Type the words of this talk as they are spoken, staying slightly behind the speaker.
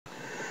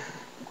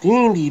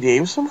D&D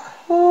Davison,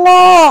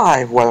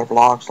 live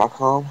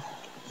weatherblogs.com.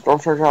 Storm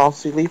Surge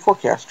LLC lead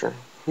forecaster.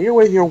 Here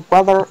with your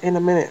weather in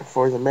a minute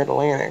for the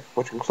Mid-Atlantic,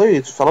 which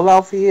includes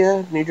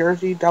Philadelphia, New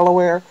Jersey,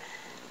 Delaware,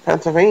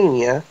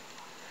 Pennsylvania,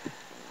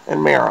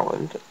 and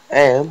Maryland,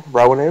 and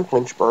Roanoke,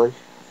 Lynchburg,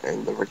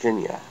 and the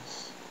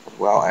Virginias, as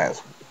well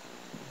as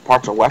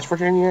parts of West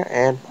Virginia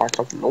and parts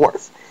of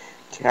North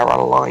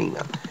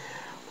Carolina.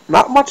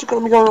 Not much is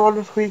going to be going on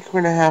this week.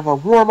 We're going to have a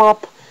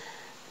warm-up.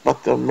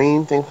 But the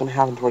main thing's going to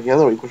happen toward the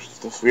other week, which is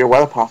the severe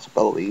weather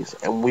possibilities.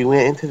 And we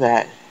went into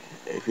that.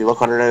 If you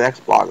look under the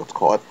next blog, it's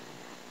called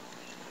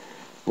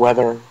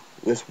Weather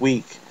This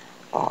Week,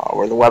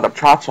 or the Weather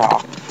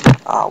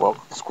Cha-Cha. We'll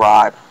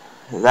describe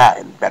that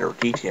in better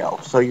detail.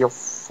 So your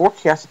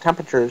forecasted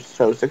temperatures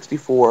show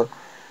 64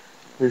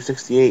 through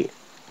 68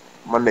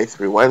 Monday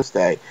through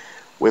Wednesday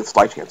with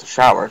slight chance of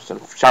showers.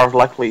 And showers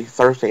likely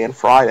Thursday and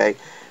Friday.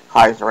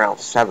 Highs around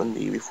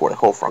 70 before the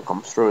cold front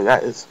comes through.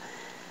 That is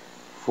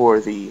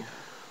for the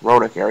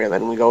Roanoke area.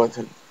 Then we go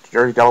into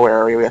Jersey, Delaware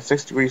area. We have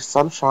 6 degrees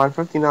sunshine,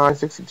 59,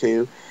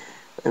 62.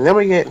 And then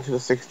we get into the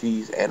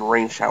 60s and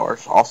rain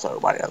showers also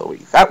by the other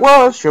week. That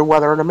was your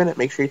weather in a minute.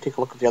 Make sure you take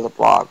a look at the other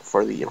blog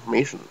for the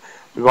information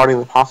regarding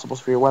the possible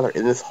severe weather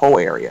in this whole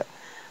area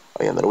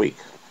by the end of the week.